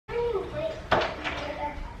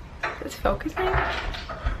It's focusing? I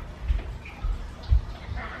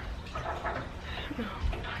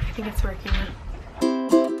think it's working now.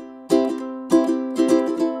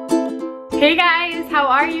 Hey guys, how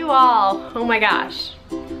are you all? Oh my gosh.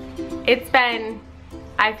 It's been,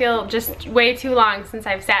 I feel, just way too long since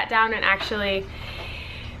I've sat down and actually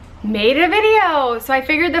made a video. So I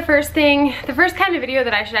figured the first kind of video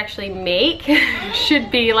that I should actually make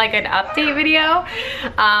should be like an update video.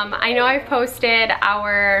 I know I've posted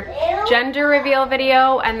our gender reveal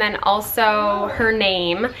video and then also her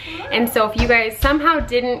name. And so if you guys somehow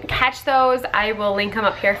didn't catch those, I will link them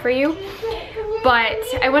up here for you. But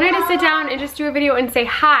I wanted to sit down and just do a video and say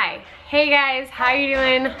hi. Hey guys, how you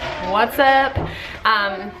doing? What's up?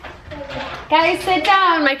 Guys, sit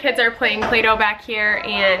down. My kids are playing Play-Doh back here,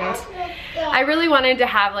 and I really wanted to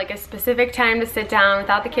have like a specific time to sit down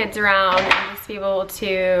without the kids around and just be able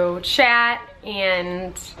to chat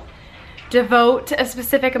and devote a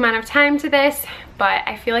specific amount of time to this, but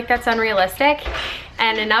I feel like that's unrealistic,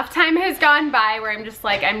 and enough time has gone by where I'm just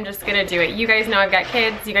like, I'm just gonna do it. You guys know I've got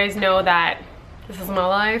kids. You guys know that this is my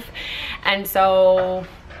life, and so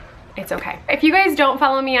it's okay. If you guys don't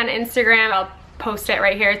follow me on Instagram, I'll post it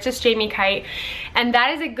right here. It's just JAIMIE KIGHT, and that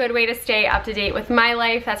is a good way to stay up to date with my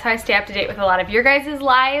life. That's how I stay up to date with a lot of your guys'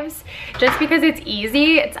 lives, just because it's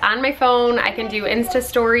easy. It's on my phone. I can do Insta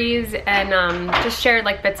stories and just share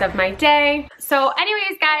like bits of my day. So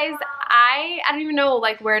anyways guys, I don't even know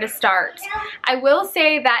like where to start. I will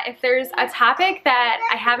say that if there's a topic that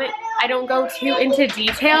I don't go too into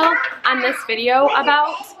detail on this video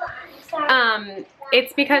about,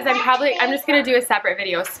 it's because I'm just gonna do a separate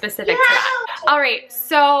video specific to that. All right,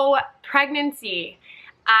 so pregnancy.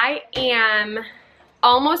 I am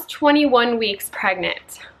almost 21 weeks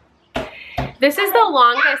pregnant. This is the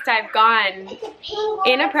longest I've gone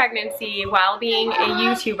in a pregnancy while being a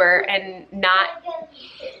YouTuber and not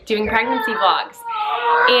doing pregnancy vlogs.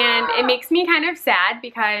 And it makes me kind of sad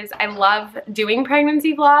because I love doing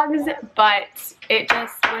pregnancy vlogs, but it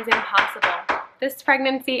just was impossible. This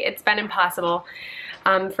pregnancy, it's been impossible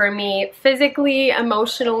for me physically,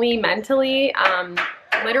 emotionally, mentally,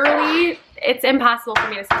 literally. It's impossible for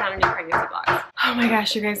me to sit down and do pregnancy vlogs. Oh my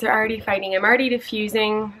gosh, you guys, they're already fighting. I'm already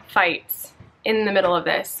diffusing fights in the middle of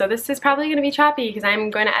this. So this is probably gonna be choppy because I'm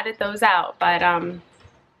gonna edit those out, but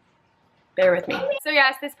bear with me. So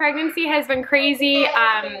yes, this pregnancy has been crazy.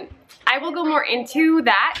 I will go more into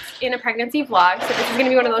that in a pregnancy vlog. So this is gonna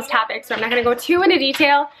be one of those topics, so I'm not gonna go too into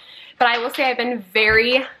detail. But I will say I've been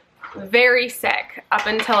very, very sick up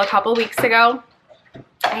until a couple weeks ago.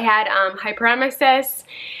 I had hyperemesis,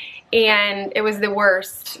 and it was the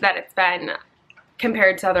worst that it's been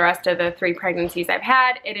compared to the rest of the 3 pregnancies I've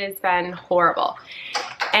had. It has been horrible.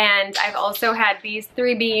 And I've also had these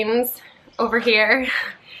 3 beans over here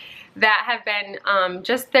that have been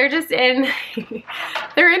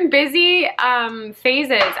they're in busy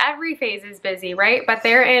phases. Every phase is busy, right? But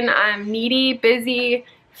they're in needy, busy,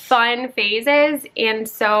 fun phases, and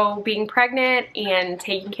so being pregnant and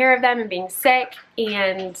taking care of them and being sick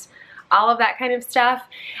and all of that kind of stuff.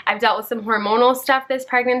 I've dealt with some hormonal stuff this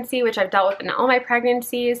pregnancy, which I've dealt with in all my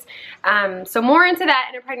pregnancies. So more into that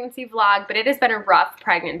in a pregnancy vlog, but it has been a rough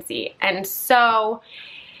pregnancy, and so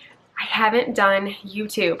I haven't done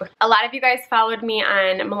YouTube. A lot of you guys followed me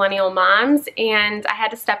on Millennial Moms, and I had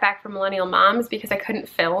to step back from Millennial Moms because I couldn't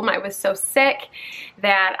film. I was so sick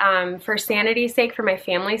that for sanity's sake, for my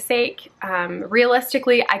family's sake,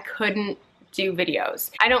 realistically, I couldn't do videos.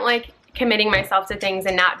 I don't like committing myself to things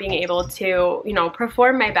and not being able to, you know,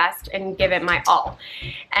 perform my best and give it my all.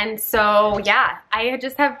 And so, yeah, I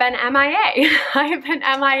just have been MIA. I have been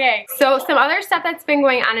MIA. So some other stuff that's been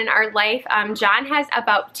going on in our life, John has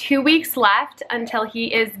about 2 weeks left until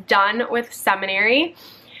he is done with seminary,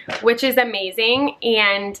 which is amazing.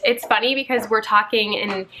 And it's funny because we're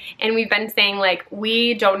talking and we've been saying like,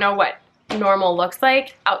 we don't know what normal looks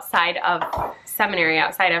like outside of seminary,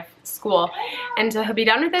 outside of school. And so he'll be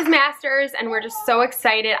done with his master's, and we're just so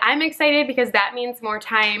excited. I'm excited because that means more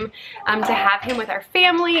time to have him with our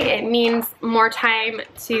family. It means more time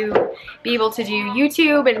to be able to do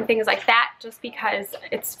YouTube and things like that, just because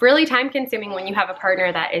it's really time consuming when you have a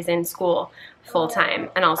partner that is in school full-time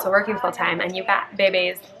and also working full-time, and you've got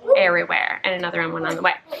babies everywhere and another one on the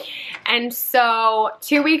way. And so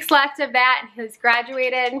 2 weeks left of that, and he's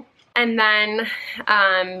graduated. And then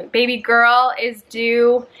baby girl is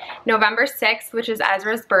due November 6th, which is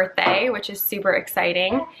Ezra's birthday, which is super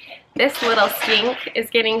exciting. This little stink is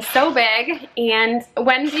getting so big. And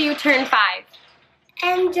when do you turn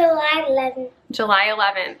 5? July 11th. July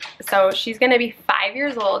 11th. So she's gonna be 5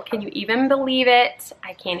 years old. Can you even believe it?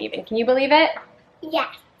 I can't even. Can you believe it?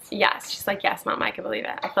 Yes. Yes, she's like, yes, Mom, I can believe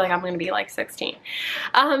it. I feel like I'm gonna be like 16.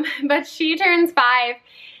 But she turns 5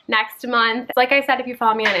 next month. Like I said, if you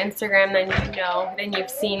follow me on Instagram, then you know, then you've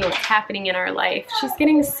seen what's happening in our life. She's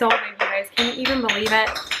getting so big, you guys. Can you even believe it?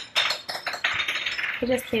 I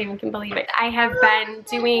just can't even believe it. I have been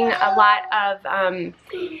doing a lot of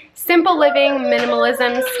simple living,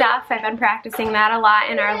 minimalism stuff. I've been practicing that a lot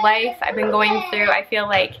in our life. I've been going through, I feel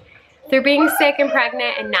like, through being sick and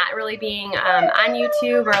pregnant and not really being on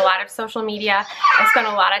YouTube or a lot of social media, I spent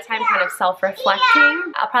a lot of time kind of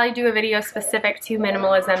self-reflecting. I'll probably do a video specific to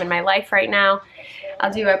minimalism in my life right now.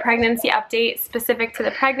 I'll do a pregnancy update specific to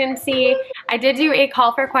the pregnancy. I did do a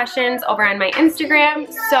call for questions over on my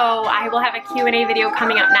Instagram, so I will have a Q&A video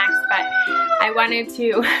coming up next, but I wanted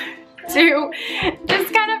to do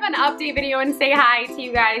just kind of an update video and say hi to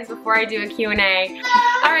you guys before I do a Q&A.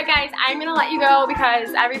 Alright guys, I'm gonna let you go because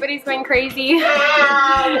everybody's going crazy and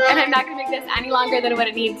I'm not gonna make this any longer than what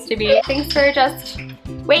it needs to be. Thanks for just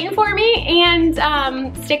waiting for me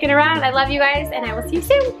and sticking around. I love you guys and I will see you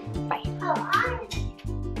soon.